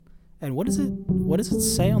And what does it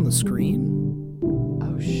say on the screen?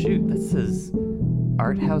 Oh shoot, that says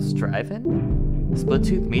Art House Drive-In?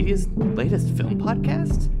 Splittooth Media's latest film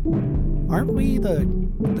podcast? Aren't we the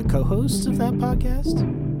co-hosts of that podcast?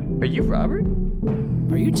 Are you Robert?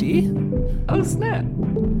 Are you T? Oh snap!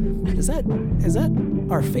 Is that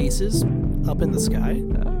our faces up in the sky?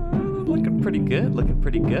 Looking pretty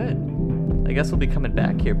good. I guess we'll be coming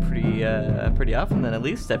back here pretty often then, at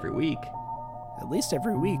least every week. At least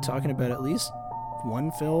every week, talking about at least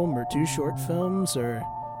one film or two short films, or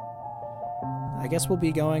I guess we'll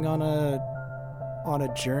be going on a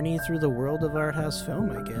journey through the world of art house film,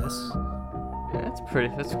 I guess. Yeah,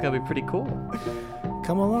 that's gonna be pretty cool.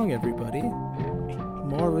 Come along, everybody.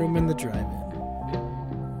 More room in the drive-in.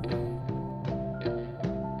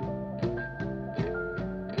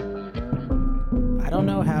 I don't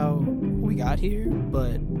know how we got here,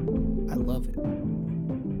 but I love it.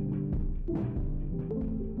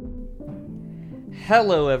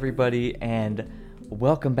 Hello, everybody, and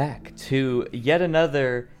welcome back to yet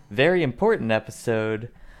another very important episode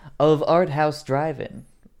of Art House Drive-In.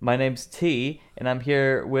 My name's T, and I'm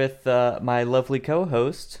here with my lovely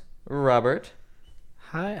co-host, Robert.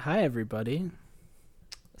 Hi, everybody.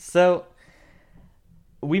 So,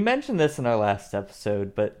 we mentioned this in our last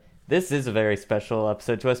episode, but this is a very special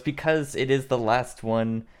episode to us because it is the last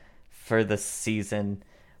one for the season.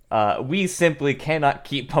 We simply cannot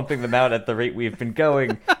keep pumping them out at the rate we've been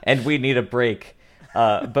going, and we need a break.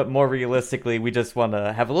 But more realistically, we just want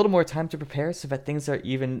to have a little more time to prepare so that things are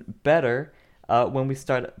even better when we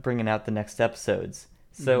start bringing out the next episodes.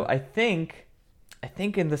 So I think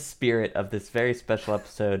in the spirit of this very special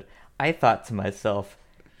episode, I thought to myself,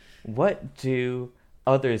 what do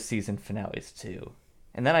other season finales do?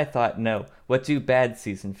 And then I thought, no, what do bad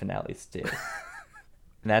season finales do?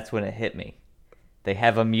 And that's when it hit me. They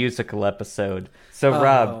have a musical episode. So,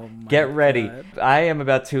 Rob, get ready. God. I am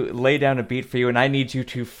about to lay down a beat for you, and I need you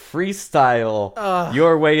to freestyle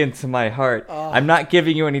your way into my heart. I'm not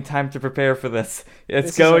giving you any time to prepare for this.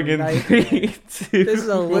 It's going in 3, 2, This is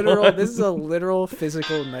a literal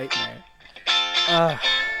physical nightmare.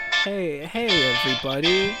 Hey,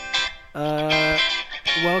 everybody.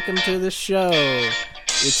 Welcome to the show.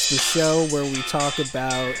 It's the show where we talk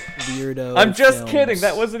about weirdo I'm just films. kidding.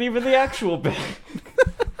 That wasn't even the actual bit.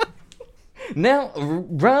 Now,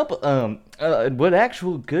 Rob, what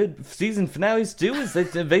actual good season finales do is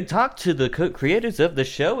they talk to the creators of the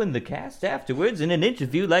show and the cast afterwards in an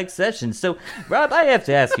interview-like session. So, Rob, I have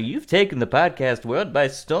to ask you, you've taken the podcast world by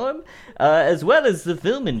storm, as well as the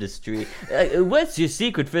film industry. What's your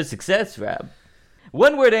secret for success, Rob?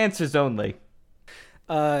 One-word answers only.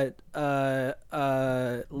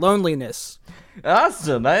 Loneliness.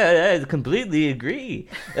 Awesome. I completely agree.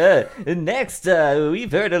 Next,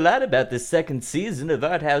 we've heard a lot about the second season of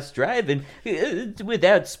Art House Drive-In.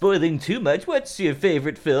 Without spoiling too much, what's your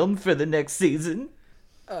favorite film for the next season?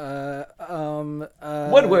 One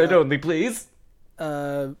word only, please.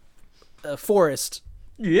 Forest.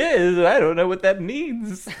 Yes, I don't know what that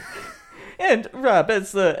means. And, Rob,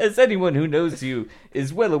 as anyone who knows you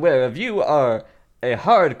is well aware of, you are a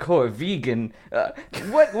hardcore vegan.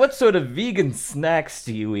 What sort of vegan snacks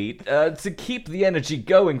do you eat to keep the energy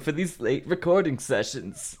going for these late recording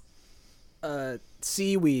sessions?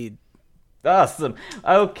 Seaweed. Awesome.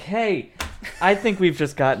 Okay, I think we've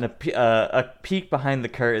just gotten a peek behind the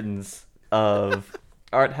curtains of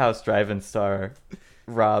Art House Drive-In star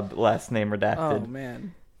Rob, last name redacted. Oh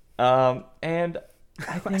man. And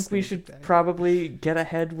I think we should probably get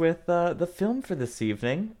ahead with the film for this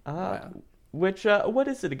evening. Wow. Which, what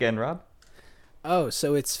is it again, Rob? Oh,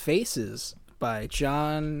 so it's Faces by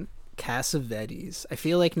John Cassavetes. I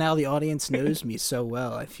feel like now the audience knows me so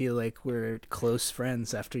well. I feel like we're close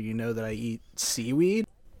friends after you know that I eat seaweed.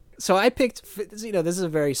 So I picked, this is a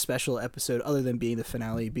very special episode other than being the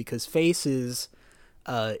finale because Faces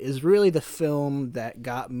is really the film that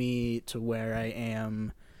got me to where I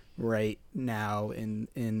am right now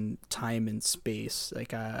in time and space.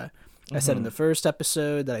 Like, I said in the first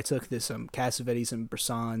episode that I took this Cassavetes and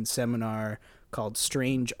Bresson seminar called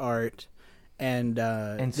Strange Art, and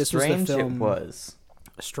this was the film.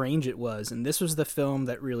 Strange it was, and this was the film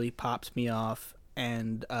that really popped me off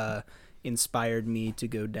and inspired me to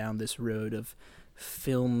go down this road of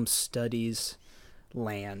film studies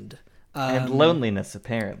land. And loneliness,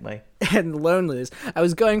 apparently. And loneliness. I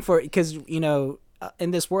was going for it because,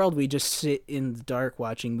 in this world we just sit in the dark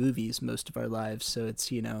watching movies most of our lives, so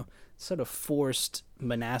it's, sort of forced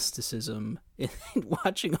monasticism in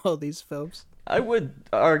watching all these films. I would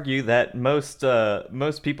argue that most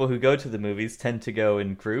people who go to the movies tend to go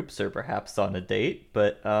in groups or perhaps on a date.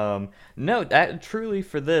 But no, that, truly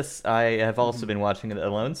for this, I have also been watching it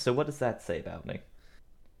alone. So what does that say about me?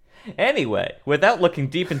 Anyway, without looking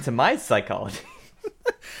deep into my psychology.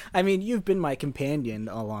 I mean, you've been my companion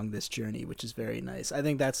along this journey, which is very nice. I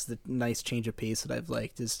think that's the nice change of pace that I've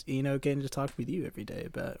liked is, getting to talk with you every day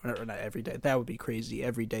about, or not every day. That would be crazy.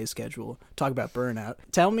 Every day schedule. Talk about burnout.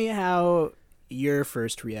 Tell me how your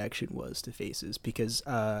first reaction was to Faces, because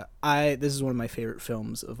this is one of my favorite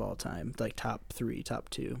films of all time, like top 3, top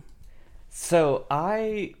 2. So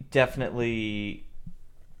I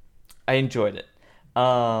enjoyed it.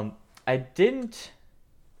 I didn't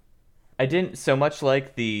so much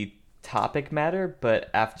like the topic matter, but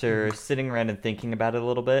after sitting around and thinking about it a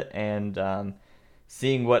little bit and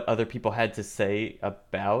seeing what other people had to say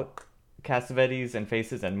about Cassavetes and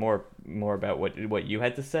Faces, and more about what you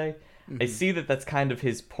had to say, I see that that's kind of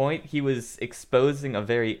his point. He was exposing a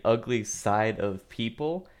very ugly side of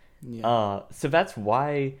people. Yeah. So that's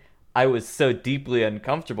why I was so deeply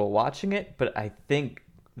uncomfortable watching it, but I think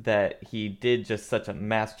that he did just such a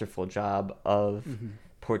masterful job of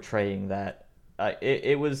portraying that.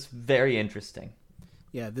 It was very interesting.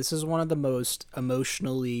 Yeah, this is one of the most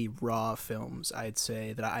emotionally raw films, I'd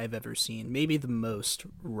say, that I've ever seen. Maybe the most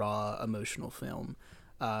raw emotional film.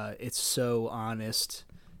 It's so honest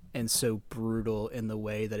and so brutal in the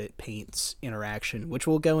way that it paints interaction, which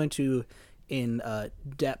we'll go into in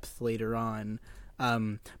depth later on.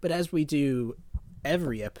 But as we do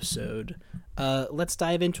every episode, let's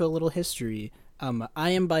dive into a little history. I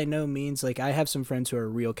am by no means, like, I have some friends who are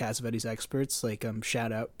real Cassavetes experts, like,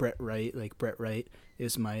 shout out Brett Wright. Like, Brett Wright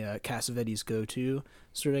is my Cassavetes go-to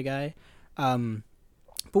sort of guy. But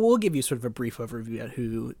we'll give you sort of a brief overview at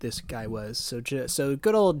who this guy was. So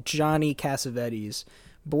good old Johnny Cassavetes,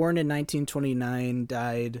 born in 1929,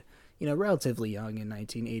 died, relatively young in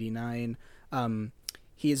 1989.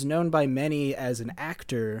 He is known by many as an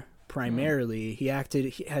actor. Primarily, he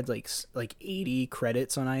had like 80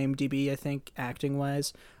 credits on IMDb, I think, acting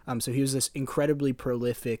wise. So he was this incredibly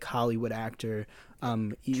prolific Hollywood actor.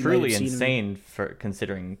 Truly insane for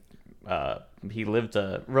considering he lived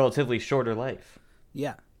a relatively shorter life.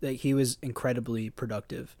 Yeah, like, he was incredibly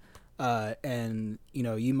productive. And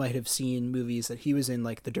you might have seen movies that he was in,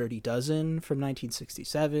 like The Dirty Dozen from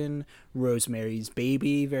 1967, Rosemary's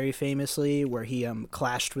Baby, very famously, where he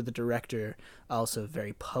clashed with the director, also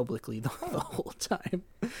very publicly the whole time.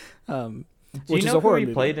 Do you know who he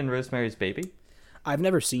played in Rosemary's Baby? I've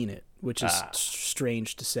never seen it, which is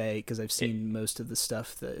strange to say because I've seen most of the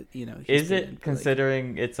stuff that Is it,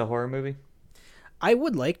 considering it's a horror movie? I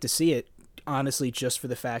would like to see it, honestly, just for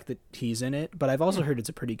the fact that he's in it, but I've also heard it's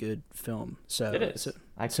a pretty good film. So it is.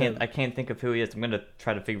 I can't think of who he is. I'm gonna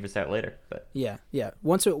try to figure this out later. But yeah.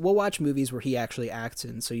 We'll watch movies where he actually acts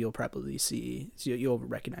in, so you'll probably you'll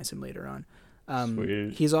recognize him later on.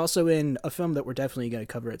 Sweet. He's also in a film that we're definitely going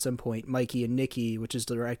to cover at some point, Mikey and Nicky, which is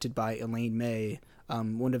directed by Elaine May,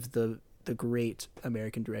 one of the great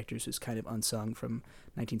American directors who's kind of unsung from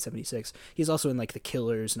 1976. He's also in like The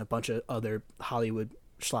Killers and a bunch of other Hollywood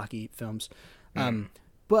schlocky films.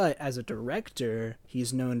 But as a director,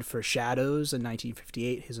 he's known for Shadows in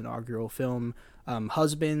 1958, his inaugural film,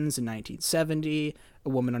 Husbands in 1970, A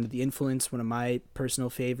Woman Under the Influence, one of my personal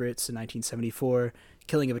favorites, in 1974,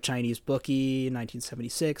 Killing of a Chinese Bookie in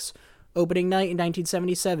 1976, Opening Night in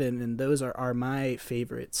 1977, and those are my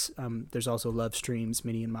favorites. There's also Love Streams,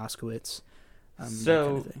 Minnie and Moskowitz, that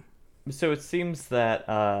kind of thing. So it seems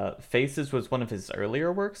that Faces was one of his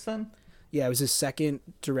earlier works then? Yeah, it was his second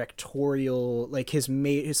directorial, like his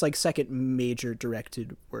like second major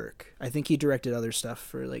directed work. I think he directed other stuff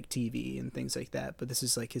for like TV and things like that, but this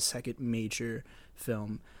is like his second major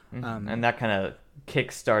film. And that kind of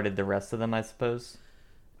kick-started the rest of them, I suppose.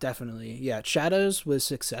 Definitely, yeah. Shadows was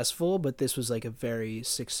successful, but this was like a very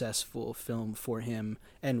successful film for him,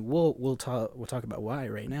 and we'll talk about why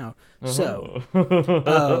right now. So,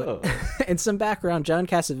 and some background: John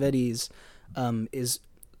Cassavetes is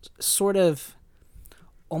sort of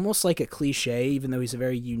almost like a cliche, even though he's a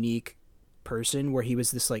very unique person, where he was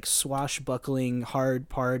this like swashbuckling, hard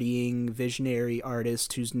partying, visionary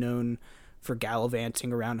artist who's known for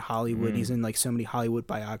gallivanting around Hollywood. He's in like so many Hollywood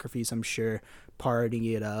biographies, I'm sure,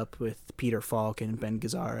 partying it up with Peter Falk and Ben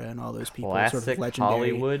Gazzara and all those people. Classic sort of legendary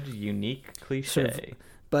Hollywood unique cliche. Sort of,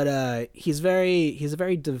 but he's a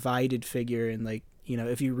very divided figure, and like,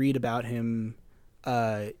 if you read about him,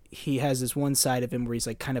 he has this one side of him where he's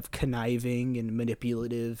like kind of conniving and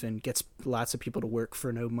manipulative and gets lots of people to work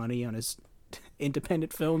for no money on his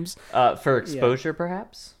independent films. For exposure,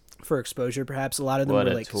 perhaps? For exposure, perhaps. A lot of them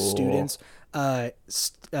were like students.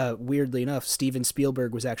 Weirdly enough, Steven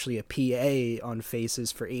Spielberg was actually a PA on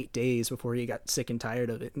Faces for 8 days before he got sick and tired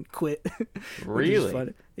of it and quit. Which is Really?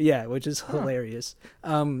 fun. Yeah, which is hilarious.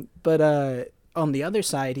 But on the other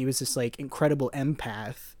side, he was this like incredible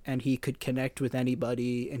empath, and he could connect with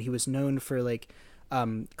anybody, and he was known for like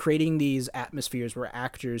creating these atmospheres where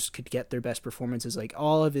actors could get their best performances. Like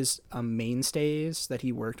all of his mainstays that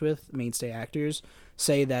he worked with, mainstay actors,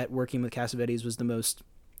 say that working with Cassavetes was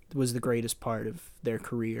the greatest part of their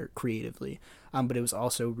career creatively. But it was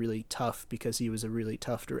also really tough because he was a really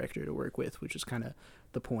tough director to work with, which is kind of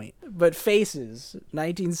the point. But Faces,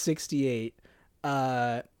 1968,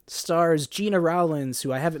 stars Gina Rowlands,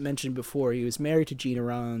 who I haven't mentioned before. He was married to Gina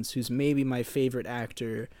Rowlands, who's maybe my favorite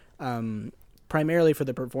actor, primarily for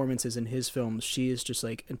the performances in his films. She is just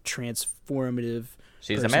like a transformative.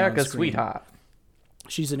 She's America's sweetheart.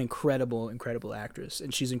 She's an incredible actress,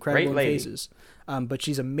 and she's incredible in Faces. But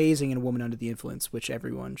she's amazing in A Woman Under the Influence, which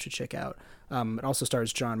everyone should check out. It also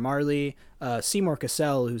stars John Marley, Seymour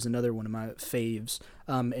Cassel, who's another one of my faves,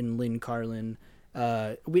 and Lynn Carlin.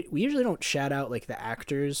 We usually don't shout out like the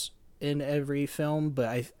actors in every film,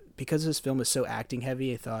 but because this film is so acting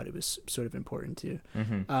heavy, I thought it was sort of important too.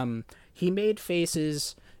 Mm-hmm. He made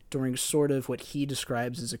Faces during sort of what he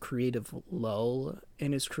describes as a creative lull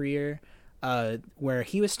in his career. Where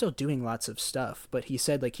he was still doing lots of stuff, but he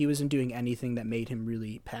said like he wasn't doing anything that made him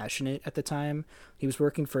really passionate at the time. He was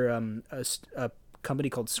working for a company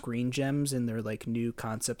called Screen Gems in their like new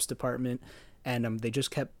concepts department, and they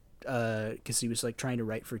just kept because he was like trying to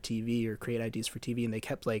write for TV or create ideas for TV, and they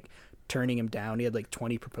kept like turning him down. He had like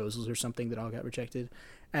 20 proposals or something that all got rejected,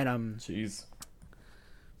 and jeez.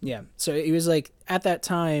 Yeah, so he was like at that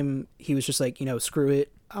time he was just like, screw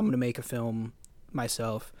it, I'm gonna make a film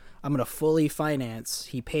myself. I'm going to fully finance.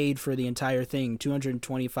 He paid for the entire thing,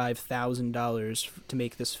 $225,000 to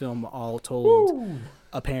make this film all told. Woo!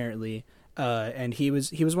 Apparently. And he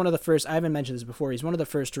was one of the first, I haven't mentioned this before, he's one of the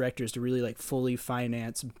first directors to really like fully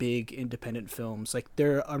finance big independent films. Like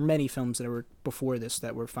there are many films that were before this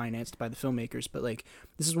that were financed by the filmmakers, but like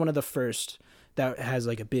this is one of the first that has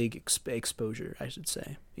like a big exposure, I should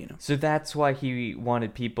say, So that's why he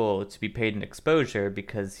wanted people to be paid in exposure,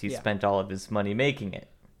 because he spent all of his money making it.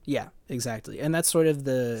 Yeah, exactly. And that's sort of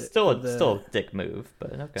still a dick move,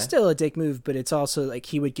 but okay. Still a dick move, but it's also like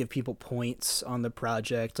he would give people points on the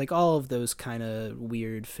project, like all of those kind of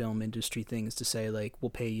weird film industry things to say like we'll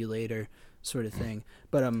pay you later sort of thing.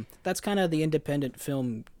 But that's kind of the independent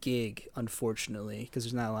film gig, unfortunately, because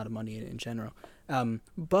there's not a lot of money in it in general.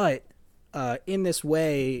 But in this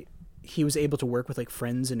way, he was able to work with like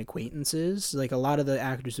friends and acquaintances. Like a lot of the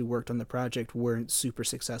actors who worked on the project weren't super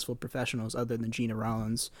successful professionals, other than Gina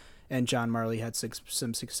Rowlands, and John Marley had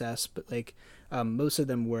some success, but like most of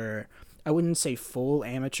them were, I wouldn't say full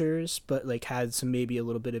amateurs, but like had some maybe a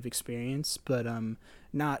little bit of experience, but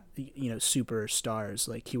not super stars.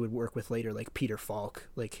 Like he would work with later, like Peter Falk,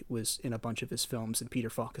 like was in a bunch of his films, and Peter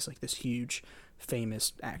Falk is like this huge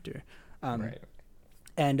famous actor. Right.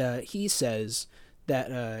 And he says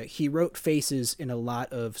that he wrote Faces in a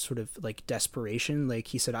lot of sort of like desperation. Like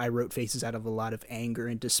he said, I wrote Faces out of a lot of anger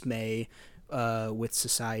and dismay with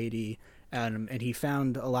society. And he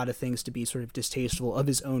found a lot of things to be sort of distasteful of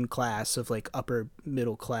his own class, of like upper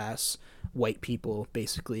middle class white people,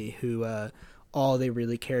 basically, who all they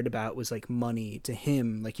really cared about was like money to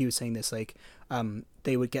him. Like he was saying this, like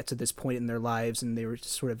they would get to this point in their lives and they were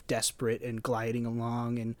sort of desperate and gliding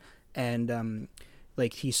along, and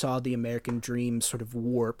like he saw the American dream sort of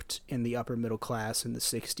warped in the upper middle class in the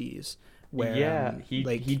 60s. Where,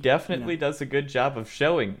 he definitely does a good job of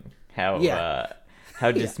showing how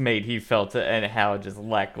dismayed he felt and how just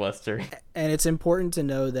lackluster. And it's important to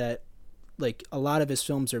know that like a lot of his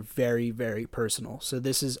films are very, very personal. So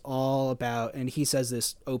this is all about, and he says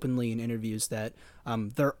this openly in interviews, that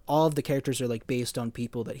all of the characters are like based on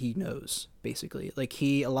people that he knows, basically. Like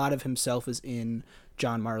a lot of himself is in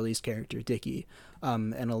John Marley's character Dickie,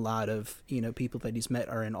 and a lot of people that he's met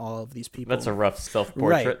are in all of these people. That's a rough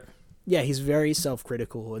self-portrait. Right. Yeah, he's very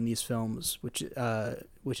self-critical in these films, which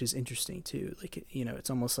is interesting too. Like it's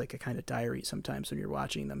almost like a kind of diary sometimes when you're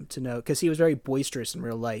watching them, to know, because he was very boisterous in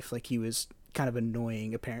real life. Like he was kind of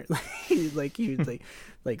annoying apparently. Like he was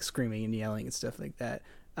like screaming and yelling and stuff like that.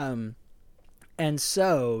 And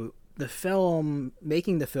so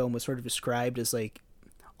making the film was sort of described as like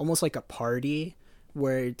almost like a party,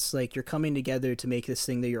 where it's like you're coming together to make this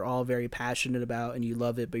thing that you're all very passionate about and you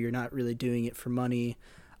love it, but you're not really doing it for money.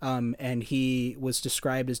 And he was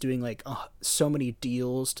described as doing like so many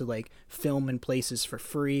deals to like film in places for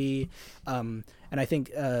free. And I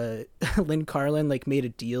think Lynn Carlin like made a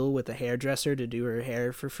deal with a hairdresser to do her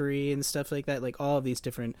hair for free and stuff like that. Like all of these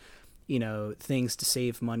different, you know, things to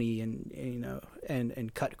save money and you know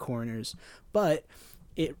and cut corners. But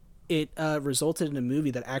it resulted in a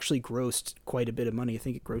movie that actually grossed quite a bit of money. I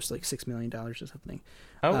think it grossed like $6 million or something.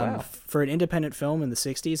 Oh, wow. For an independent film in the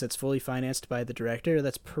 60s that's fully financed by the director,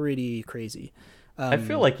 that's pretty crazy. I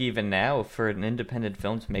feel like even now, for an independent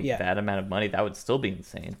film to make that amount of money, that would still be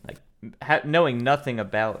insane. Like, knowing nothing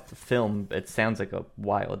about the film, it sounds like a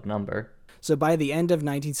wild number. So by the end of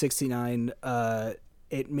 1969,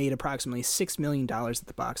 it made approximately $6 million at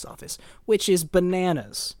the box office, which is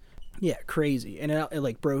bananas. Yeah, crazy. And it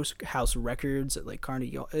like broke house records at like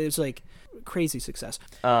Carnegie. It's like crazy success.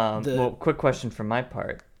 Well, quick question from my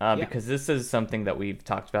part, because this is something that we've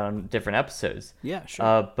talked about on different episodes. Yeah,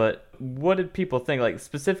 sure. But what did people think? Like,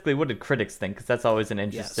 specifically, what did critics think? Because that's always an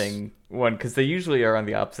interesting one, because they usually are on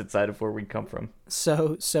the opposite side of where we come from.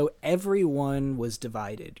 So everyone was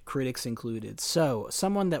divided, critics included. So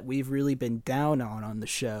someone that we've really been down on the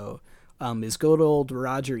show is good old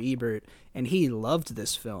Roger Ebert, and he loved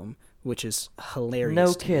this film, which is hilarious.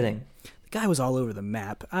 No kidding. The guy was all over the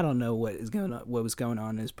map. I don't know what was going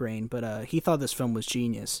on in his brain, but he thought this film was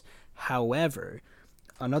genius. However,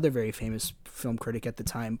 another very famous film critic at the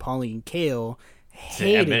time, Pauline Kael,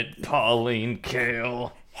 hated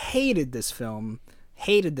this film,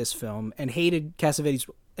 and hated Cassavetes'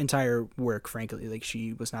 entire work, frankly. Like,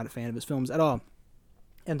 she was not a fan of his films at all.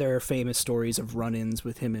 And there are famous stories of run-ins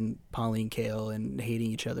with him and Pauline Kael and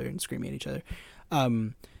hating each other and screaming at each other.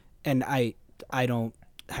 And I don't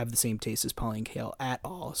have the same taste as Pauline Kael at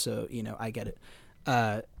all, so, you know, I get it.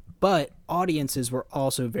 But audiences were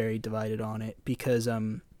also very divided on it because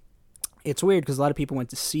it's weird because a lot of people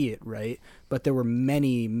went to see it, right? But there were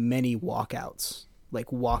many, many walkouts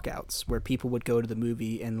where people would go to the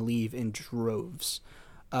movie and leave in droves,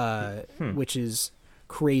 which is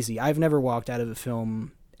crazy. I've never walked out of a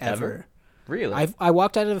film ever. Really? I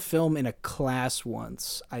walked out of a film in a class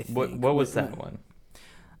once, I think. What was that one?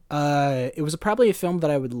 It was probably a film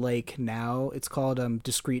that I would like now. It's called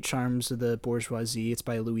Discreet Charms of the Bourgeoisie. It's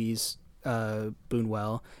by Louise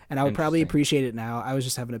Boonwell, and I would probably appreciate it now. I was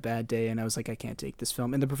just having a bad day, and I was like, I can't take this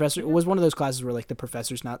film. And the professor, it was one of those classes where like the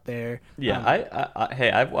professor's not there. Yeah,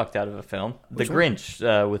 I've walked out of a film, The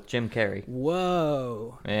Grinch, with Jim Carrey.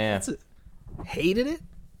 Whoa. Yeah. Hated it?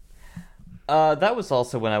 That was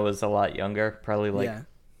also when I was a lot younger, probably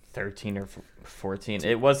 13 or 14.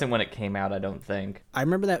 It wasn't when it came out, I don't think. I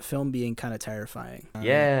remember that film being kind of terrifying.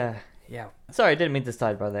 Yeah. Sorry, I didn't mean to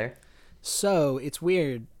sidebar there. So, it's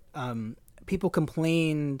weird. People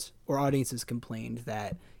complained, or audiences complained,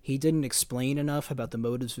 that he didn't explain enough about the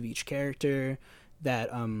motives of each character, that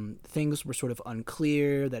things were sort of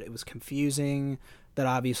unclear, that it was confusing, that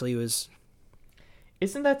obviously was...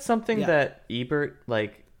 Isn't that something that Ebert,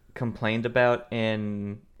 like, complained about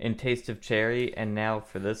in Taste of Cherry, and now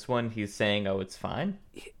for this one he's saying, oh, it's fine?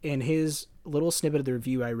 In his little snippet of the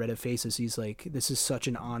review I read of Faces, he's like, this is such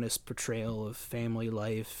an honest portrayal of family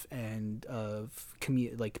life and of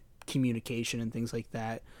communication and things like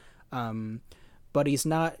that. But he's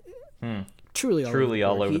not truly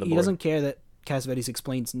all over the board. He doesn't care that Cassavetes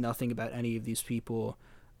explains nothing about any of these people,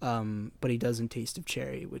 but he does in Taste of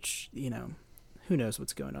Cherry, which, you know, who knows who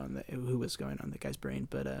was going on in the guy's brain,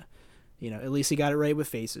 but you know, at least he got it right with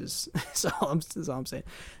Faces. That's all I'm saying.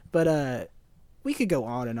 But we could go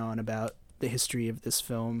on and on about the history of this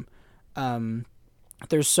film.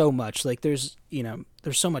 There's so much, like there's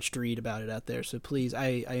so much to read about it out there. So please,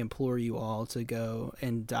 I implore you all to go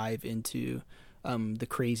and dive into the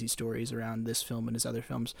crazy stories around this film and his other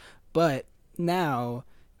films. But now,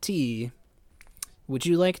 T, would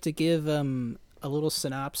you like to give a little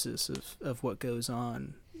synopsis of what goes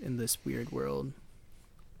on in this weird world?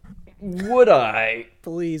 Would I?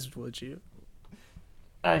 Please, would you?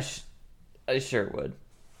 I sure would.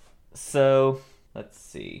 So, let's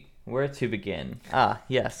see. Where to begin?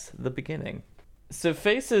 Yes, the beginning. So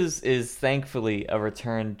Faces is thankfully a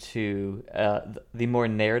return to the more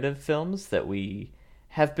narrative films that we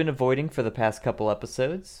have been avoiding for the past couple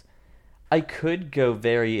episodes. I could go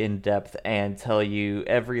very in-depth and tell you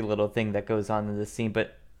every little thing that goes on in this scene,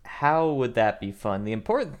 but how would that be fun? The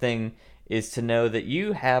important thing is to know that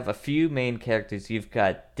you have a few main characters. You've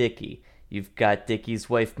got Dickie. You've got Dickie's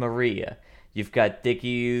wife, Maria. You've got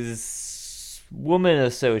Dickie's woman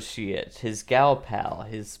associate, his gal pal,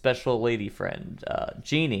 his special lady friend,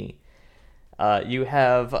 Jeannie. You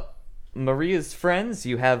have Maria's friends.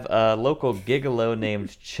 You have a local gigolo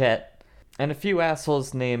named Chet. and a few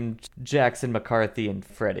assholes named Jackson, McCarthy, and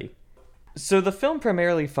Freddy. So the film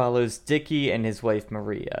primarily follows Dickie and his wife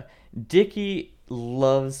Maria. Dickie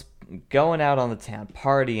loves going out on the town,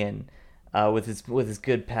 partying with his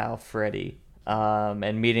good pal Freddy,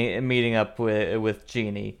 and meeting up with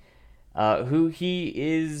Jeannie, who he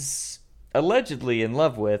is allegedly in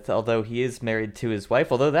love with, although he is married to his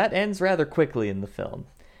wife. Although that ends rather quickly in the film.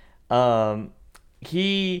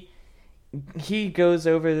 He goes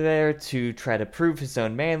over there to try to prove his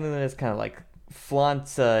own manliness, kind of like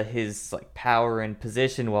flaunts his like power and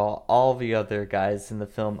position, while all the other guys in the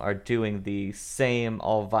film are doing the same,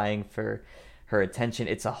 all vying for her attention.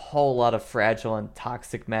 It's a whole lot of fragile and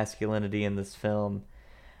toxic masculinity in this film.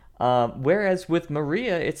 Whereas with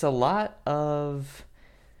Maria, it's a lot of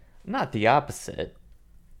not the opposite,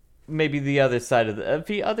 maybe the other side of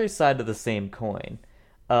the same coin.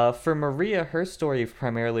 For Maria, her story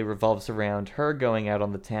primarily revolves around her going out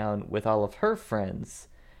on the town with all of her friends,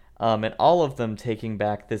 and all of them taking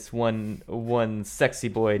back this one sexy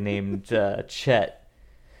boy named Chet,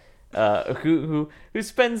 who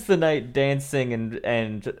spends the night dancing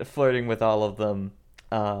and flirting with all of them,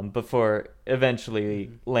 before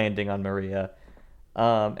eventually landing on Maria.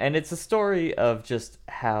 And it's a story of just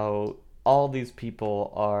how all these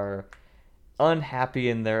people are unhappy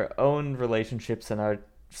in their own relationships and are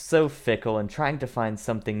so fickle and trying to find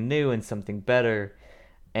something new and something better,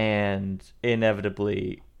 and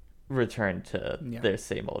inevitably return to their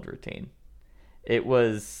same old routine. It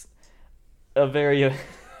was a very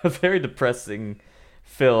a very depressing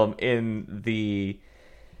film in the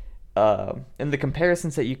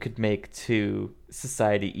comparisons that you could make to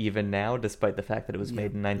society even now, despite the fact that it was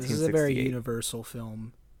made in 1968. This is a very universal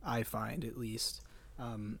film, I find, at least.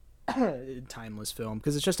 Timeless film,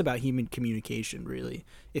 because it's just about human communication, really.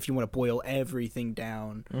 If you want to boil everything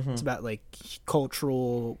down, it's about like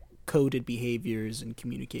cultural coded behaviors and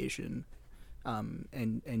communication,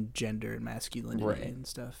 and gender and masculinity and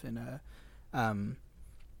stuff. And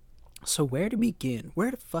so where to begin?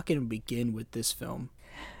 Where to fucking begin with this film?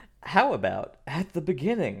 How about at the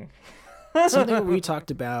beginning? Something that we talked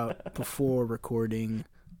about before recording,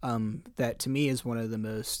 that to me is one of the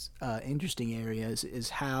most interesting areas, is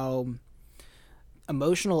how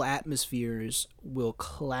emotional atmospheres will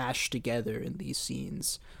clash together in these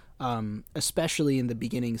scenes, especially in the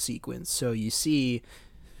beginning sequence. So you see,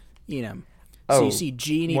 you see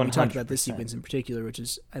Jeannie. 100%. We talked about this sequence in particular, which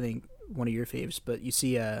is, I think, one of your faves, but you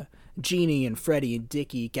see Jeannie and Freddy and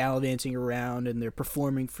Dickie gallivanting around, and they're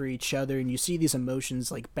performing for each other, and you see these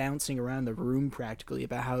emotions like bouncing around the room practically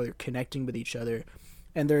about how they're connecting with each other.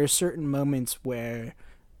 And there are certain moments where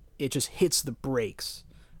it just hits the brakes,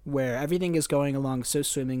 where everything is going along so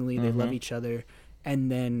swimmingly, they love each other,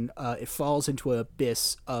 and then it falls into an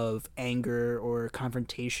abyss of anger or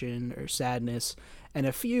confrontation or sadness, and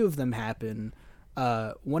a few of them happen.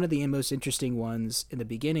 One of the most interesting ones in the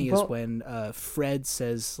beginning is when Fred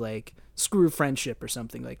says, like, screw friendship or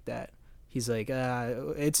something like that. He's like,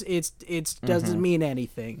 it's doesn't mean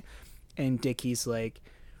anything. And Dickie's like,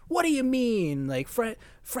 what do you mean? Like,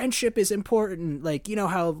 friendship is important. Like, you know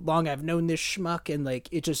how long I've known this schmuck? And like,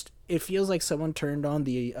 it feels like someone turned on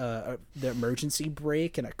the emergency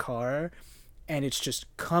brake in a car, and it's just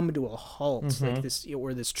come to a halt, like this,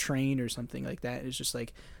 or this train or something like that. It's just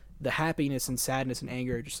like the happiness and sadness and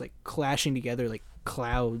anger are just like clashing together like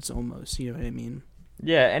clouds almost. You know what I mean?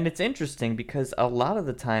 Yeah, and it's interesting because a lot of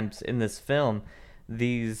the times in this film,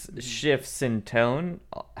 these shifts in tone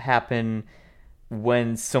happen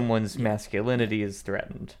when someone's masculinity is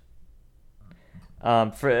threatened.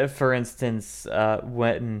 For instance,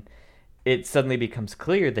 when it suddenly becomes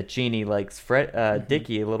clear that Jeannie likes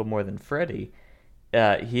Dickie a little more than Freddy,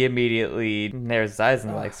 he immediately narrows his eyes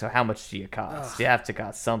and like, so how much do you cost? You have to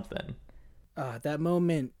cost something. That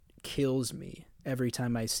moment kills me every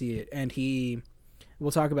time I see it. And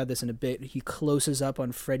we'll talk about this in a bit, he closes up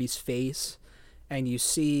on Freddy's face, and you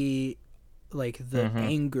see like the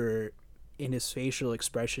anger in his facial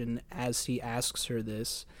expression as he asks her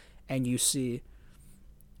this, and you see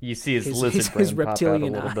his lizard brain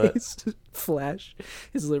reptilian pop out a eyes bit. Flash,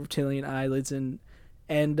 his reptilian eyelids, and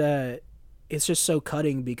it's just so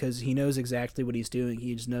cutting because he knows exactly what he's doing.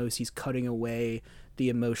 He just knows he's cutting away the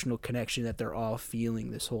emotional connection that they're all feeling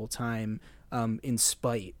this whole time, in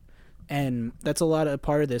spite. And that's a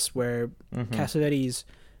part of this where Cassavetes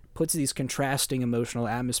puts these contrasting emotional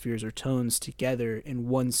atmospheres or tones together in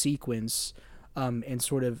one sequence, in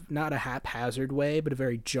sort of not a haphazard way, but a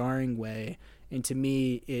very jarring way. And to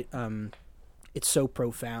me, it's so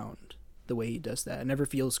profound the way he does that. It never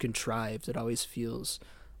feels contrived. It always feels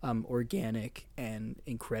organic and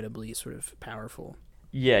incredibly sort of powerful.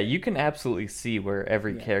 Yeah, you can absolutely see where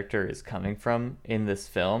every Yeah. character is coming from in this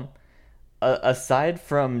film. Aside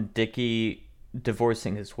from Dickie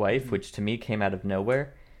divorcing his wife, Mhm. which to me came out of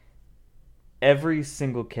nowhere, every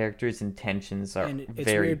single character's intentions are And it's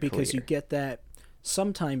very weird because you clear. get that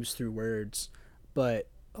sometimes through words, but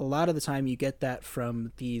a lot of the time you get that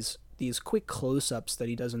from these quick close-ups that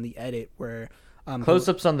he does in the edit where he'll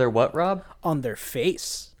Close-ups on their what, Rob? on their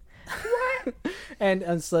face.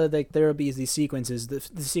 And so like there will be these sequences.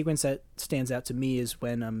 The sequence that stands out to me is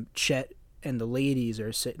when Chet and the ladies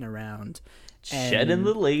are sitting around, Chet and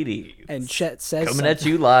the and ladies. Chet says Coming at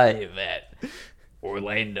something you live at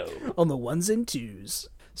Orlando. on the ones and twos.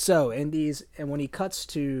 So and when he cuts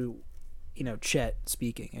to, Chet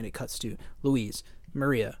speaking, and it cuts to Louise,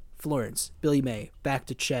 Maria, Florence, Billy May, back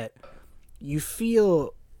to Chet, you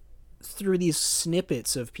feel through these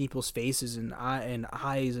snippets of people's faces and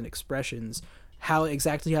eyes and expressions how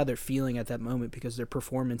they're feeling at that moment, because their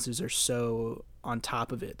performances are so on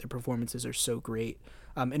top of it. Their performances are so great,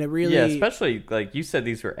 and it Yeah, really, especially like you said,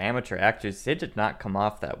 these were amateur actors. They did not come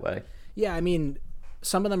off that way. yeah. I mean,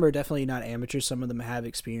 some of them are definitely not amateurs. Some of them have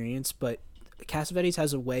experience, but Cassavetes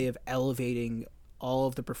has a way of elevating all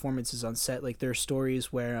of the performances on set. Like there are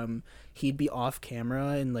stories where he'd be off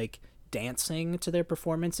camera and like dancing to their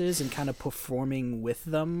performances and kind of performing with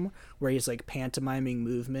them, where he's like pantomiming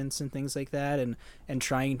movements and things like that, and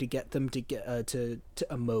trying to get them to get to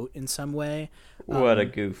emote in some way. What a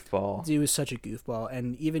goofball. He was such a goofball.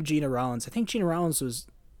 And even Gina Rollins, I think Gina Rollins was,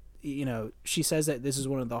 she says that this is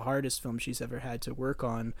one of the hardest films she's ever had to work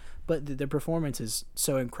on, but the performance is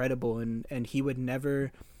so incredible, and he would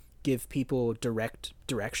never give people direct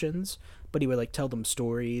directions, but he would like tell them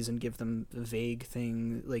stories and give them vague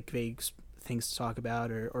things to talk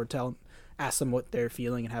about, or ask them what they're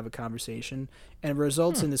feeling and have a conversation, and it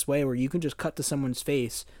results in this way where you can just cut to someone's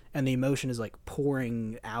face and the emotion is like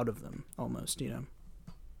pouring out of them almost.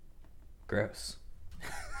 Gross.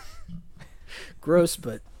 Gross,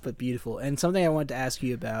 but beautiful. And something I wanted to ask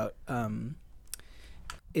you about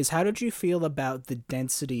is how did you feel about the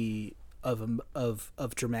density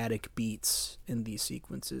of dramatic beats in these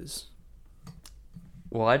sequences?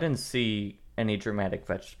 Well, I didn't see any dramatic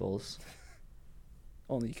vegetables.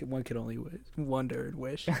 One could only wonder and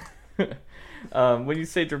wish. When you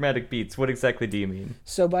say dramatic beats, what exactly do you mean?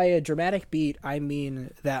 So by a dramatic beat, I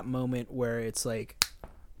mean that moment where it's like,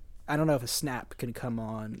 I don't know if a snap can come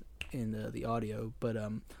on in the audio, but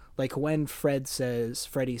like when Freddie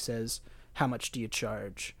says, "How much do you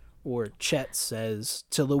charge?" Or Chet says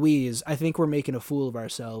to Louise, "I think we're making a fool of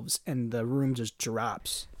ourselves," and the room just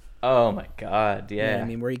drops. Oh my god, You know what yeah. I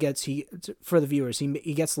mean? Where he for the viewers,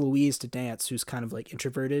 he gets Louise to dance, who's kind of like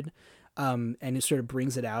introverted, and it sort of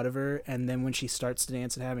brings it out of her. And then when she starts to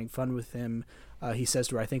dance and having fun with him, he says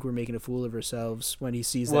to her, "I think we're making a fool of ourselves." When he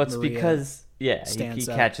sees Well, that it's Maria because he stands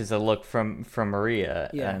up. catches a look from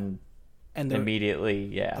Maria, Yeah. and and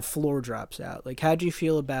immediately, the floor drops out. Like, how do you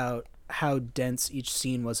feel about how dense each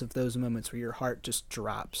scene was, of those moments where your heart just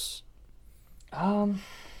drops?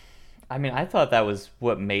 I mean, I thought that was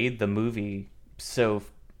what made the movie so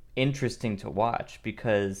interesting to watch,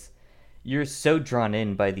 because you're so drawn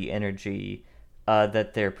in by the energy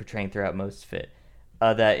that they're portraying throughout most of it.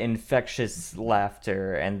 That infectious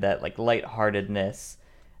laughter and that like lightheartedness,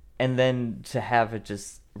 and then to have it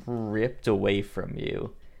just ripped away from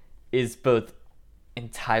you is both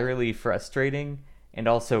entirely frustrating and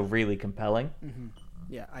also really compelling.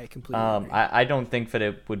 Yeah, I completely agree. I don't think that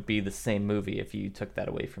it would be the same movie if you took that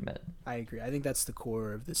away from it. I agree. I think that's the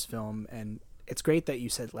core of this film, and it's great that you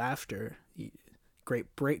said laughter. Great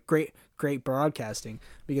broadcasting,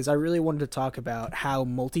 because I really wanted to talk about how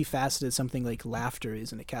multifaceted something like laughter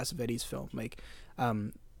is in a Cassavetes film. Like,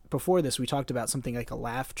 before this, we talked about something like a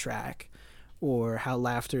laugh track, or how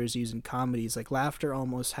laughter is used in comedies. Like, laughter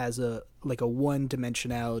almost has a one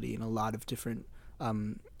dimensionality in a lot of different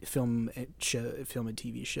film and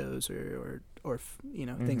TV shows, or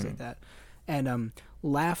things like that. And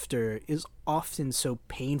laughter is often so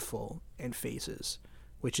painful in faces,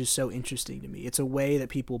 which is so interesting to me. It's a way that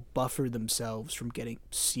people buffer themselves from getting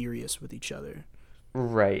serious with each other.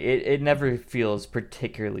 Right. It never feels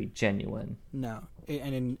particularly genuine. No,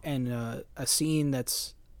 and a scene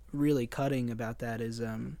that's really cutting about that is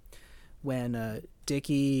when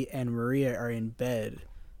Dickie and Maria are in bed,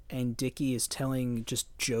 and Dickie is telling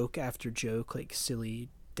just joke after joke, like silly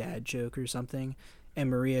dad joke or something, and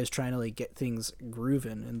Maria is trying to like get things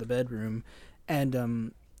grooving in the bedroom,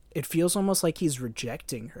 and it feels almost like he's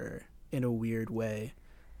rejecting her in a weird way.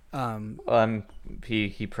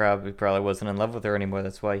 He probably wasn't in love with her anymore.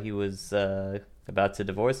 That's why he was about to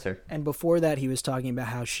divorce her. And before that, he was talking about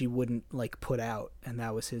how she wouldn't like put out, and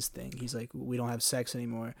that was his thing. He's like, we don't have sex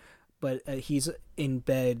anymore. But he's in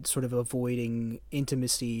bed, sort of avoiding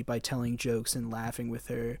intimacy by telling jokes and laughing with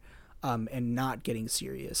her, and not getting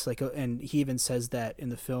serious. Like, and he even says that in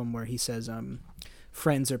the film where he says,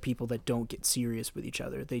 friends are people that don't get serious with each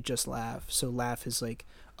other. They just laugh. So laugh is like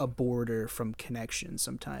a border from connection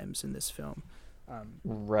sometimes in this film.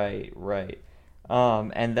 Right.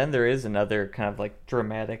 And then there is another kind of like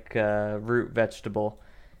dramatic root vegetable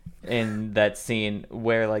in that scene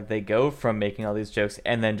where like they go from making all these jokes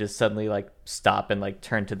and then just suddenly like stop and like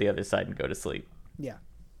turn to the other side and go to sleep. Yeah,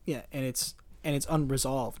 and it's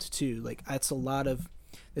unresolved too. Like that's a lot of.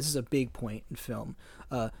 This is a big point in film.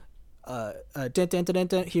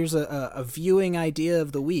 Here's a viewing idea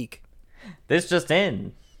of the week. This just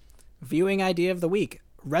in. Viewing idea of the week.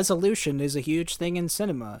 Resolution is a huge thing in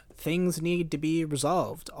cinema. Things need to be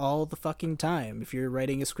resolved all the fucking time. If you're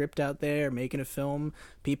writing a script out there, making a film,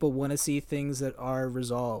 people want to see things that are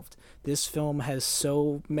resolved. This film has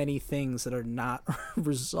so many things that are not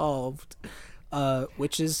resolved,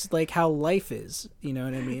 which is like how life is. You know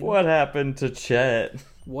what I mean? What happened to Chet?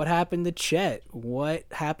 What happened to Chet? What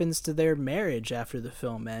happens to their marriage after the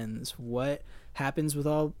film ends? What happens with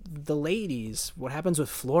all the ladies? What happens with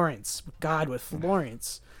Florence? God, with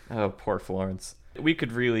Florence. Oh, poor Florence. We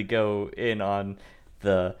could really go in on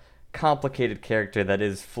the complicated character that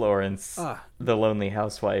is Florence, the lonely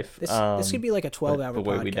housewife. This could be like a 12-hour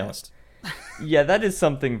podcast. We don't. Yeah, that is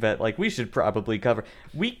something that like we should probably cover.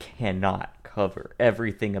 We cannot cover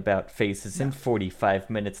everything about Faces in 45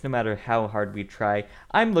 minutes, no matter how hard we try.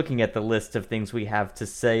 I'm looking at the list of things we have to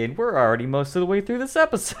say, and we're already most of the way through this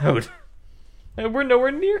episode. And we're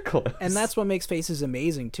nowhere near close. And that's what makes Faces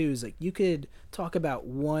amazing, too, is like you could talk about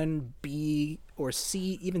one B or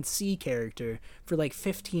C, even C character for like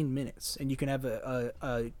 15 minutes, and you can have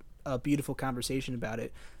a beautiful conversation about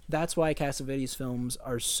it. That's why Cassavetes films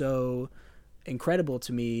are so incredible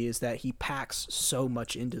to me, is that he packs so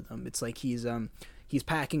much into them. It's like he's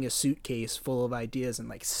packing a suitcase full of ideas and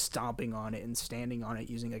like stomping on it and standing on it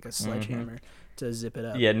using like a sledgehammer to zip it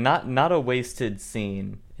up. Yeah, not a wasted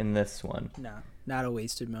scene in this one. No, not a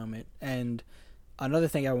wasted moment. And another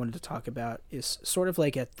thing I wanted to talk about is sort of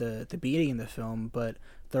like at the beginning of the film, but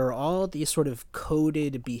there are all these sort of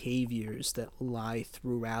coded behaviors that lie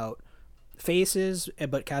throughout Faces,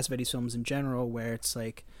 but Cassavetes films in general, where it's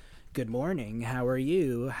like, good morning, how are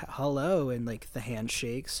you, hello, and like the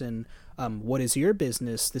handshakes, and what is your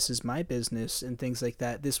business, this is my business, and things like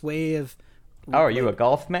that. This way of are you a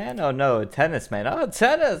golf man? Oh no, a tennis man. Oh,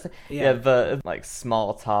 tennis. Yeah, the like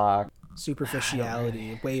small talk,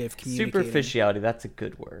 superficiality, way of communicating. Superficiality, that's a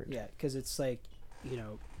good word. Yeah, because it's like,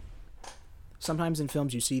 sometimes in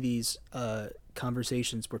films you see these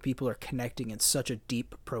conversations where people are connecting in such a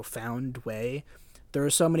deep, profound way. There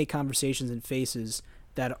are so many conversations in Faces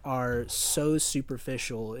that are so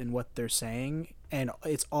superficial in what they're saying, and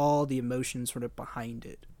it's all the emotion sort of behind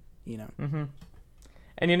it, Mm-hmm.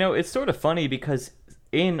 And it's sort of funny because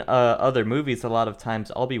in other movies, a lot of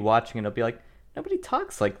times I'll be watching and I'll be like, nobody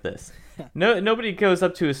talks like this. Nobody goes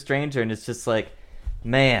up to a stranger and it's just like,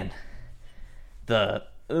 man, the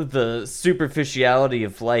superficiality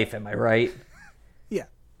of life, am I right? Yeah.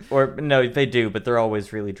 Or no, they do, but they're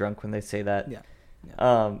always really drunk when they say that.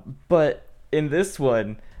 Yeah. But in this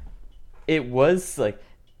one, it was like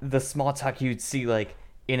the small talk you'd see like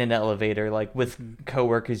in an elevator, like with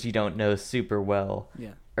coworkers you don't know super well.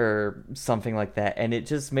 Yeah. Or something like that, and it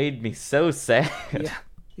just made me so sad.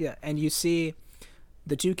 Yeah, and you see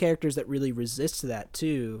the two characters that really resist that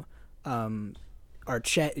too are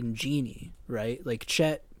Chet and Jeannie, right? Like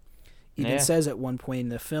Chet even says at one point in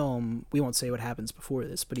the film, we won't say what happens before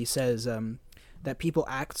this, but he says that people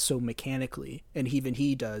act so mechanically, and even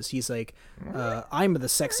he does. He's like, I'm the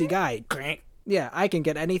sexy guy. Yeah, I can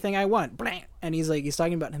get anything I want. And he's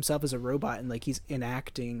talking about himself as a robot, and like he's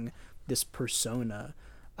enacting this persona.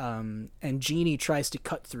 And Jeannie tries to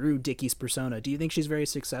cut through Dickie's persona. Do you think she's very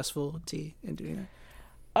successful, T, in doing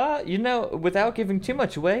that? Without giving too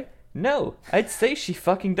much away, no. I'd say she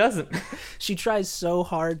fucking doesn't. She tries so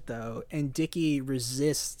hard, though, and Dickie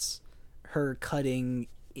resists her cutting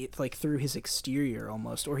it like through his exterior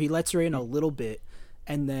almost, or he lets her in a little bit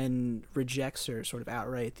and then rejects her sort of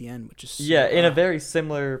outright at the end, which is in a very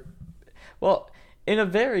similar, in a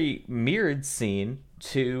very mirrored scene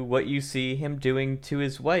to what you see him doing to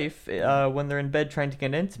his wife when they're in bed trying to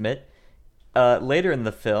get intimate. Later in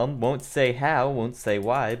the film, won't say how, won't say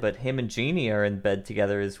why, but him and Jeannie are in bed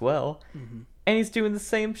together as well. and he's doing the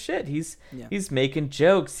same shit. Yeah. He's making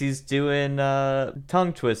jokes. He's doing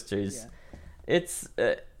tongue twisters.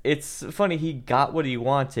 Yeah. It's funny. He got what he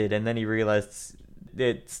wanted, and then he realized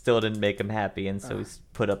it still didn't make him happy, and so he's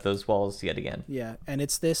put up those walls yet again. Yeah, and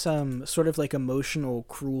it's this sort of like emotional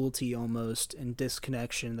cruelty almost and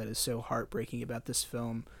disconnection that is so heartbreaking about this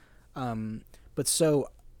film, but so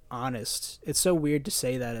honest. It's so weird to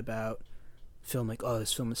say that about film, like, oh,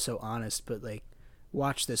 this film is so honest, but like,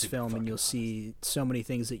 watch this film and you'll see so many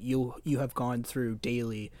things that you have gone through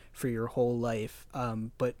daily for your whole life,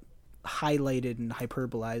 but highlighted and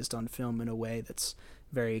hyperbolized on film in a way that's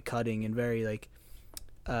very cutting and very like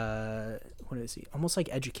what is he, almost like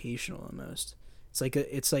educational almost.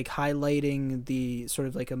 It's like highlighting the sort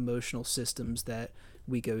of like emotional systems that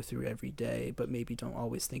we go through every day but maybe don't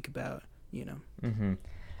always think about, you know. Mm-hmm.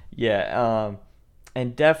 Yeah,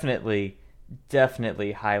 and definitely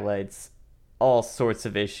highlights all sorts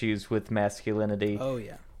of issues with masculinity. Oh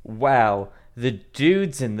yeah. Wow, the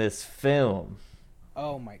dudes in this film.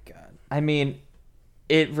 Oh my god. I mean,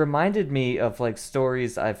 it reminded me of like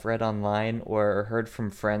stories I've read online or heard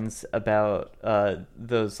from friends about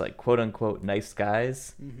those like quote unquote nice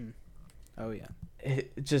guys. Mm-hmm. Oh yeah.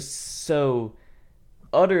 Just so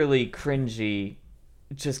utterly cringy,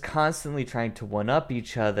 just constantly trying to one up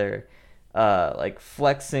each other, like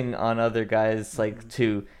flexing on other guys, like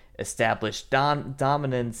to establish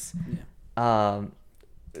dominance. Yeah.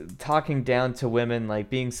 Talking down to women, like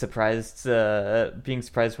being surprised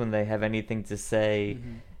when they have anything to say,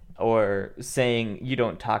 Mm-hmm. or saying you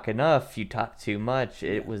don't talk enough, you talk too much.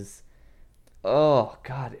 It was, oh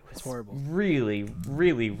god, it was horrible. Really,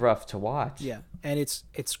 really rough to watch. Yeah, and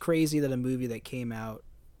it's crazy that a movie that came out,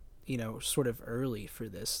 you know, sort of early for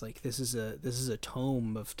this, like this is a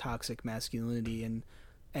tome of toxic masculinity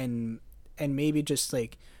and maybe just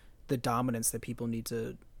like the dominance that people need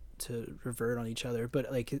to revert on each other,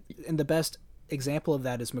 but like, and the best example of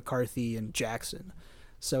that is McCarthy and Jackson.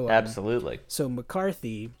 So Absolutely. So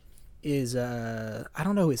McCarthy is I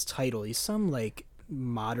don't know his title. He's some like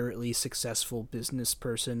moderately successful business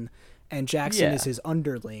person, and Jackson is his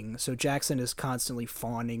underling. So Jackson is constantly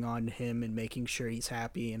fawning on him and making sure he's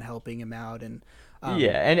happy and helping him out. And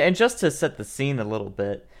and just to set the scene a little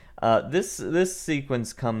bit, this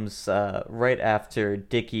sequence comes right after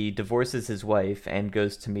Dickie divorces his wife and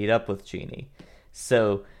goes to meet up with Jeannie.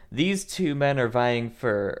 So these two men are vying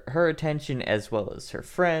for her attention as well as her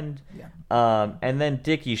friend. Yeah. And then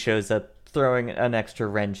Dickie shows up, throwing an extra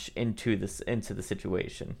wrench into the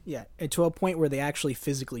situation. Yeah, and to a point where they actually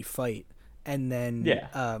physically fight. And then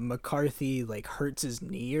McCarthy like hurts his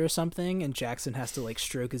knee or something, and Jackson has to like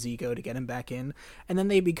stroke his ego to get him back in. And then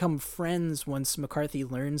they become friends once McCarthy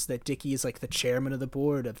learns that Dickie is like the chairman of the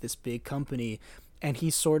board of this big company, and he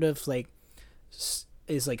sort of like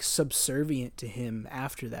is like subservient to him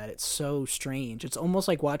after that. It's so strange. It's almost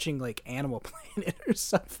like watching like Animal Planet or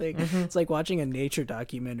something. Mm-hmm. It's like watching a nature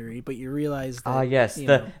documentary, but you realize that yes,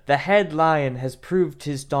 the head lion has proved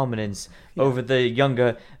his dominance over the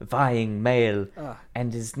younger vying male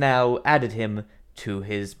and has now added him to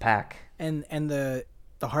his pack. And the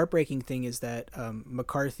heartbreaking thing is that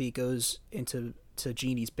McCarthy goes into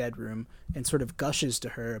Jeannie's bedroom and sort of gushes to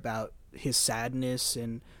her about his sadness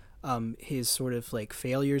and his sort of like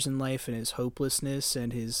failures in life and his hopelessness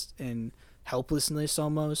and his helplessness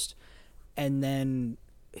almost. And then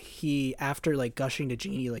he, after like gushing to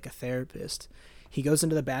Jeannie like a therapist, he goes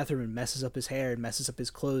into the bathroom and messes up his hair and messes up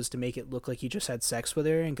his clothes to make it look like he just had sex with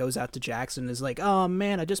her, and goes out to Jackson and is like, oh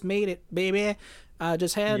man, I just made it, baby. I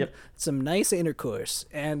just had some nice intercourse.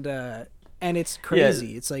 And it's crazy.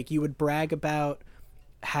 Yeah. It's like you would brag about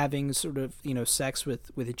having sort of, you know, sex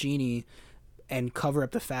with Jeannie and cover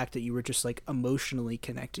up the fact that you were just like emotionally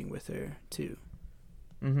connecting with her too.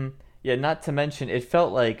 Mm-hmm. Yeah, not to mention it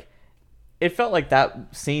felt like that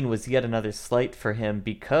scene was yet another slight for him,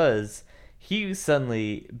 because he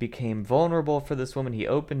suddenly became vulnerable for this woman. He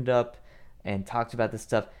opened up and talked about this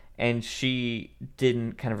stuff, and she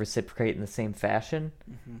didn't kind of reciprocate in the same fashion.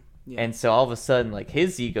 Mm-hmm. Yeah. And so all of a sudden, like,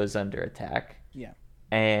 his ego's under attack. Yeah.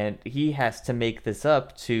 And he has to make this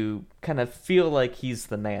up to kind of feel like he's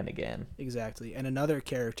the man again. Exactly. And another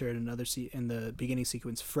character in the beginning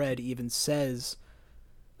sequence, Fred, even says,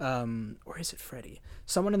 or is it Freddy?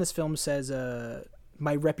 Someone in this film says,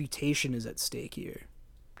 my reputation is at stake here.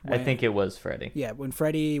 I think it was Freddy. Yeah,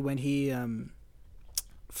 when he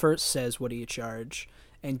first says, what do you charge?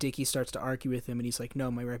 And Dickie starts to argue with him, and he's like,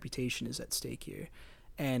 no, my reputation is at stake here.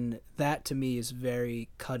 And that, to me, is very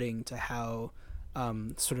cutting to how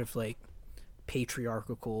sort of like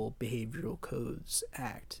patriarchal behavioral codes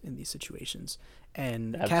act in these situations.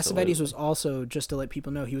 And Absolutely. Cassavetes was also, just to let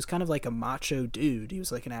people know, he was kind of like a macho dude. He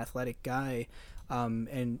was like an athletic guy,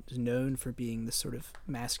 and known for being this sort of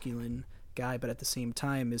masculine guy, but at the same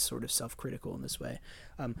time is sort of self-critical in this way.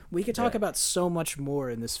 We could talk Yeah. about so much more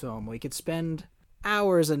in this film. We could spend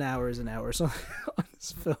hours and hours and hours on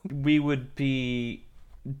this film. We would be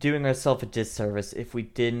doing ourselves a disservice if we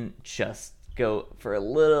didn't just go for a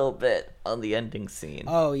little bit on the ending scene.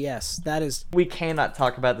 Oh yes, that is. We cannot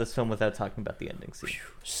talk about this film without talking about the ending scene.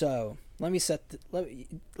 So let me set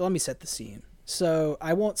the scene. So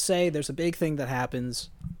I won't say there's a big thing that happens.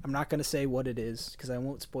 I'm not gonna say what it is because I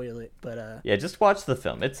won't spoil it. But Yeah, just watch the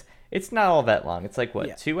film. It's not all that long. It's like what,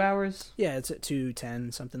 Yeah. 2 hours? yeah, it's at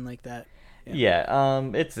 2:10, something like that.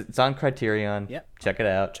 It's on Criterion. Yep. Check it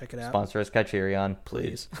out. Check it out. Sponsor us, Criterion,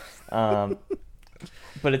 please.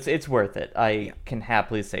 But it's worth it. I can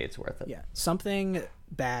happily say it's worth it. Yeah, something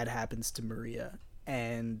bad happens to Maria,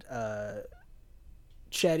 and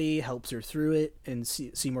Chetty helps her through it, and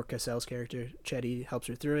Seymour Cassell's character Chetty helps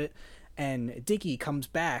her through it, and Dickie comes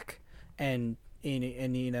back, and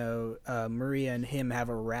Maria and him have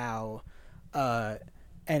a row, and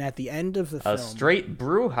at the end of the A film, straight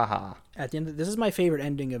brouhaha. at the end this is my favorite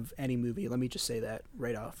ending of any movie. Let me just say that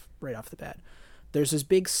right off the bat. There's this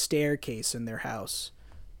big staircase in their house.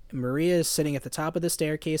 Maria is sitting at the top of the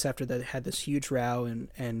staircase after they had this huge row,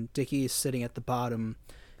 and Dickie is sitting at the bottom.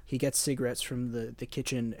 He gets cigarettes from the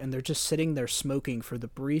kitchen, and they're just sitting there smoking for the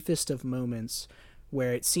briefest of moments,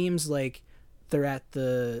 where it seems like they're at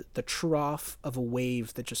the trough of a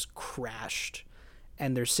wave that just crashed,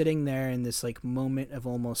 and they're sitting there in this like moment of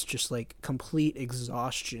almost just like complete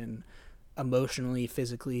exhaustion, emotionally,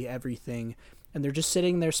 physically, everything. And they're just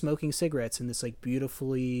sitting there smoking cigarettes in this like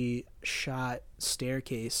beautifully shot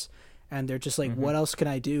staircase, and they're just like, what else can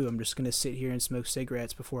I do? I'm just gonna sit here and smoke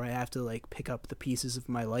cigarettes before I have to like pick up the pieces of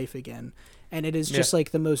my life again. And it is just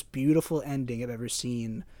like the most beautiful ending I've ever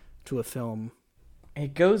seen to a film.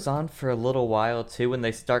 It goes on for a little while too when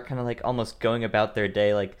they start kind of like almost going about their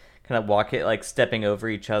day, like kind of walking, like stepping over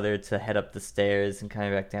each other to head up the stairs and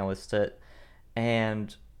coming back down with Soot.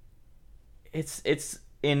 And it's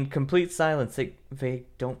in complete silence. They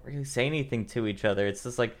don't really say anything to each other. It's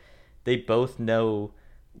just like they both know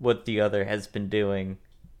what the other has been doing,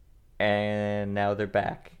 and now they're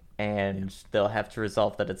back, and they'll have to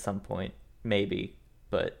resolve that at some point, maybe.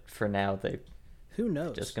 But for now, they're Who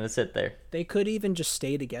knows? just gonna sit there. They could even just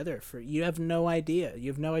stay together for. You have no idea.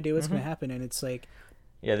 You have no idea what's gonna happen, and it's like,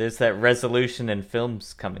 Yeah, there's that resolution in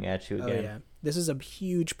films coming at you again. oh yeah, this is a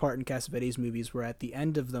huge part in Cassavetes movies where at the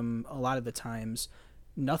end of them, a lot of the times,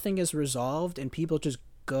 nothing is resolved and people just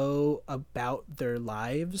go about their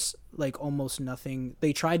lives like almost nothing.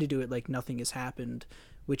 They try to do it like nothing has happened,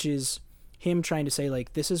 which is him trying to say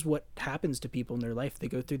like this is what happens to people in their life. They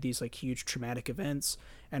go through these like huge traumatic events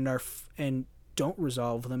and and don't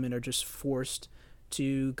resolve them and are just forced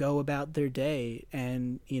to go about their day,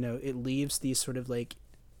 and it leaves these sort of like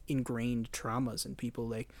ingrained traumas in people,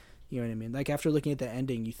 like, you know what I mean? Like after looking at the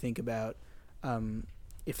ending, you think about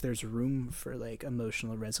if there's room for like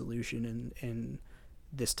emotional resolution in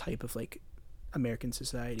this type of like American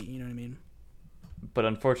society, you know what I mean? But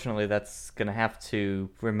unfortunately, that's gonna have to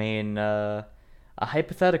remain a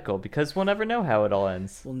hypothetical because we'll never know how it all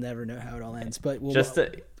ends. We'll never know how it all ends, but we'll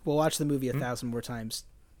watch the movie 1,000 more times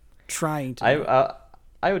trying to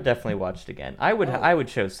I would definitely watch it again. I would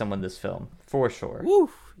show someone this film for sure.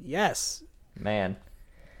 Woo! Yes. Man.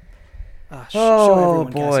 Show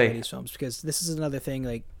everyone boy. Cassavetes films, because this is another thing.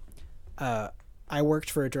 Like, I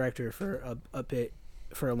worked for a director for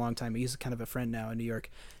for a long time. He's kind of a friend now in New York,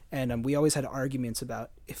 and we always had arguments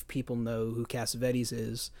about if people know who Cassavetes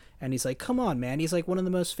is. And he's like, "Come on, man! He's like one of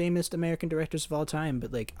the most famous American directors of all time."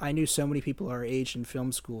 But like, I knew so many people our age in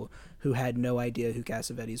film school who had no idea who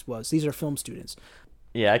Cassavetes was. These are film students.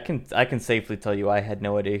 Yeah, I can safely tell you I had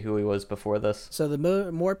no idea who he was before this. So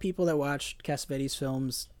the more people that watch Cassavetes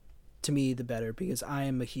films, to me, the better, because I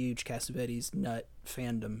am a huge Cassavetes nut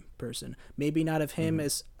fandom person. Maybe not of him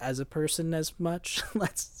as a person as much,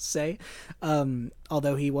 let's say.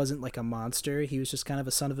 Although he wasn't like a monster, he was just kind of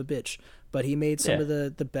a son of a bitch. But he made some of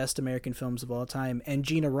the best American films of all time. And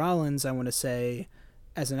Gina Rollins, I want to say,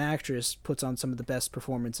 as an actress, puts on some of the best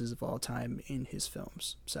performances of all time in his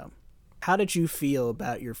films. So, how did you feel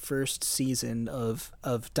about your first season of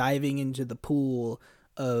diving into the pool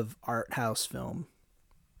of art house film?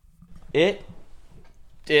 It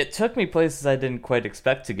took me places I didn't quite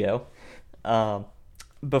expect to go.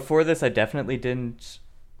 Before this, I definitely didn't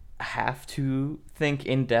have to think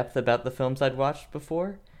in depth about the films I'd watched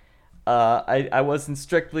before. I wasn't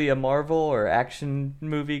strictly a Marvel or action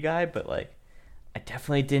movie guy, but like I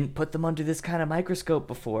definitely didn't put them under this kind of microscope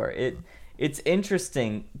before. It's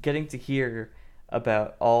interesting getting to hear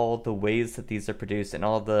about all the ways that these are produced and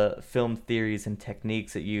all the film theories and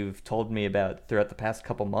techniques that you've told me about throughout the past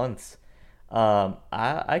couple months.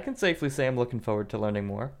 I can safely say I'm looking forward to learning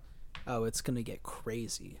more. Oh, it's gonna get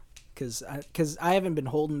crazy, cause I haven't been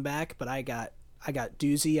holding back, but I got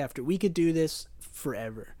doozy after. We could do this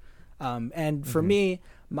forever. And for me,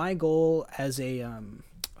 my goal as a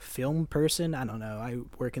film person, I don't know. I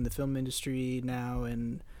work in the film industry now,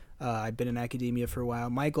 and I've been in academia for a while.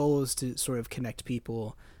 My goal is to sort of connect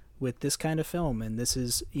people with this kind of film, and this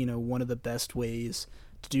is, one of the best ways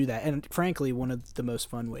to do that, and frankly, one of the most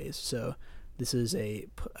fun ways. So this is a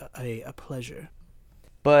pleasure.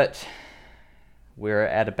 But we're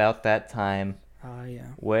at about that time Yeah.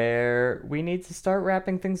 where we need to start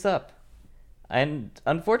wrapping things up. And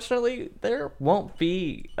unfortunately, there won't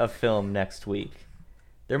be a film next week.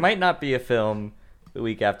 There might not be a film the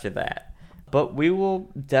week after that. But we will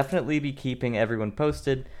definitely be keeping everyone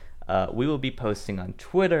posted. We will be posting on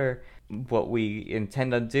Twitter what we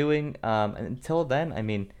intend on doing. And until then, I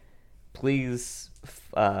mean, please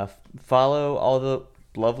follow all the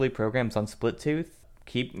lovely programs on Splittooth.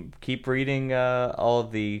 Keep reading all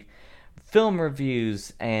of the film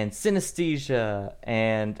reviews and synesthesia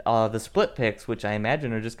and the split picks, which I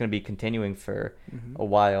imagine are just going to be continuing for a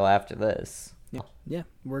while after this. Yeah,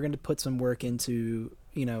 we're going to put some work into,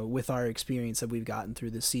 with our experience that we've gotten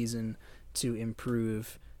through this season to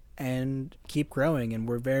improve and keep growing. And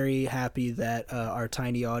we're very happy that our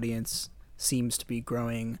tiny audience seems to be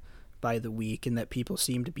growing by the week and that people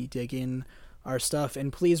seem to be digging our stuff.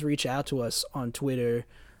 And please reach out to us on Twitter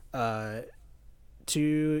to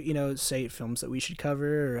say films that we should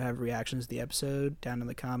cover or have reactions to the episode down in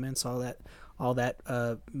the comments, all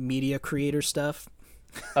that media creator stuff.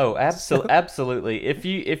 Oh, absolutely.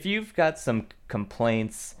 If you've got some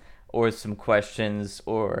complaints or some questions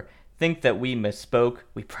or think that we misspoke,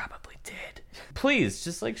 we probably did. Please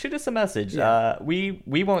just shoot us a message. Yeah. We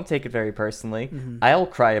won't take it very personally. I'll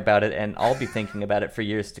cry about it and I'll be thinking about it for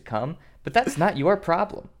years to come, but that's not your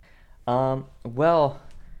problem. Well,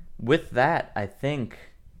 with that, I think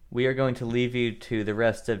we are going to leave you to the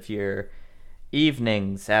rest of your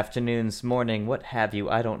evenings, afternoons, morning, what have you.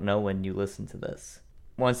 I don't know when you listen to this.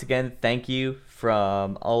 Once again, thank you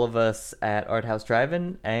from all of us at Art House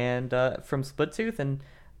Drive-In and from Splittooth, and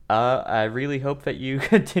I really hope that you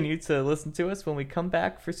continue to listen to us when we come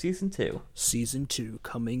back for Season 2. Season 2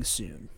 coming soon.